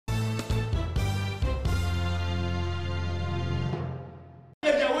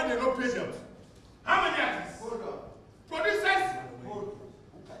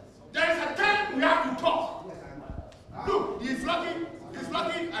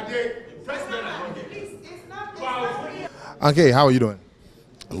Okay, how are you doing?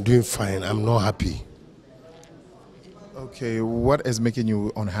 I'm doing fine. I'm not happy. Okay, what is making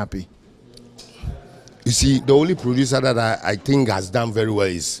you unhappy? You see, the only producer that I think has done very well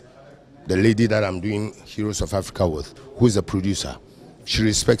is the lady that I'm doing Heroes of Africa with, who is a producer. She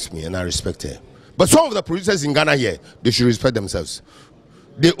respects me and I respect her. But some of the producers in Ghana here, they should respect themselves.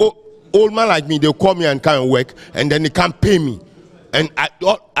 They old man like me, they call me and come and work, and then they can't pay me. And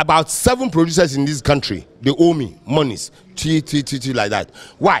about 7 producers in this country, they owe me monies, like that.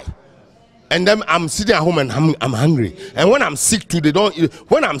 Why? And then I'm sitting at home and I'm hungry. And when I'm sick too, they don't.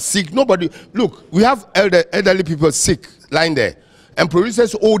 When I'm sick, nobody. Look, we have elderly people sick lying there, and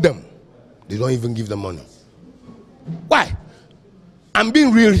producers owe them. They don't even give them money. Why? I'm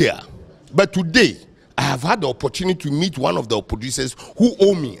being real here. But today, I have had the opportunity to meet one of the producers who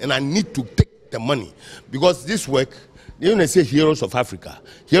owe me, and I need to take the money because this work. You know, they say Heroes of Africa.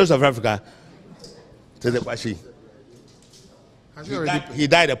 Heroes of Africa. He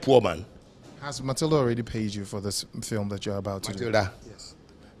died a poor man. Has Matilda already paid you for this film that you're about to do? Matilda? Yes.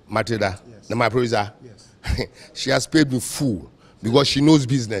 Matilda? Yes. My producer? Yes. She has paid me full because she knows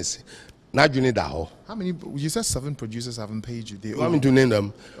business. Not you need that. How many? You said 7 producers haven't paid you. You want me to name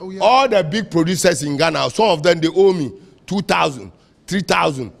them? Oh, yeah. All the big producers in Ghana, some of them, they owe me 2,000,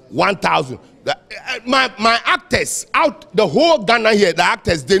 3,000, 1,000. My actors out the whole Ghana here, the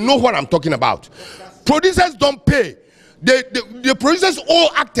actors, they know what I'm talking about. Producers don't pay. The producers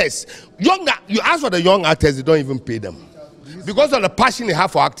owe actors. You ask for the young actors, they don't even pay them. Because of the passion they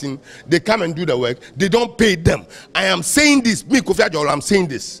have for acting, they come and do the work. They don't pay them. I am saying this. Me, Kofi Adjorlolo, I'm saying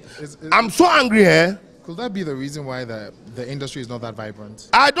this. I'm so angry here. Could that be the reason why the industry is not that vibrant?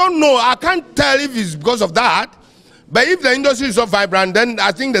 I don't know. I can't tell if it's because of that. But if the industry is so vibrant, then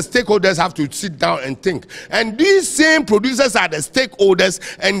I think the stakeholders have to sit down and think. And these same producers are the stakeholders,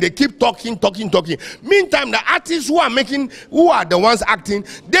 and they keep talking. Meantime, the artists who are the ones acting,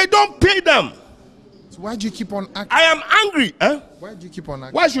 they don't pay them. So why do you keep on acting? I am angry. Huh? Why do you keep on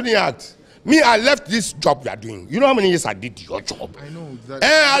acting? Why shouldn't you act? Me, I left this job you are doing. You know how many years I did your job? I know. And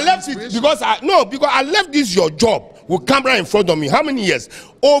I left it because I left this your job with camera in front of me. How many years?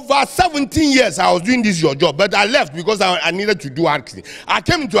 Over 17 years I was doing this your job, but I left because I needed to do acting. I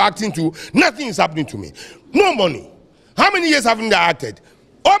came into acting too. Nothing is happening to me. No money. How many years haven't I acted?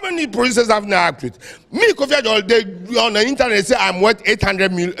 How many producers haven't I acted? Me, Kofi Adjorlolo, they on the internet say I'm worth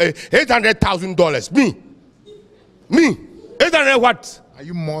 $800,000. Me, 800 what? Are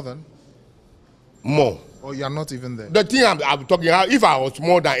you more than? More. Or you are not even there? The thing I'm talking about, if I was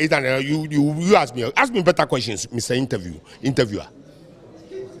more than 800, you ask me better questions, Mr. Interviewer.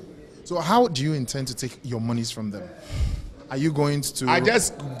 So how do you intend to take your monies from them? Are you going to? I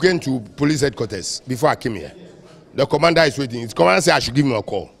just went to police headquarters before I came here. The commander is waiting. The commander said I should give him a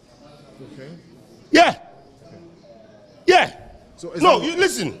call. Okay. Yeah. Okay. Yeah. So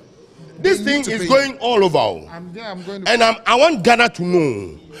listen. This thing is going all over. I'm going to. And I want Ghana to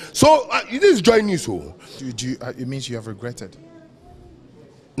know. So this is JoyNews. It means you have regretted.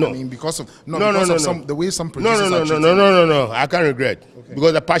 No. I mean, because of no. the way some producers No. I can't regret. Okay.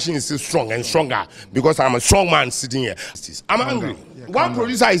 Because the passion is still strong and stronger. Because I'm a strong man sitting here. I'm angry. Yeah, one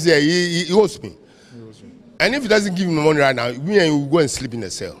producer is here. He owes me. And if he doesn't give me money right now, me and you will go and sleep in the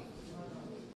cell.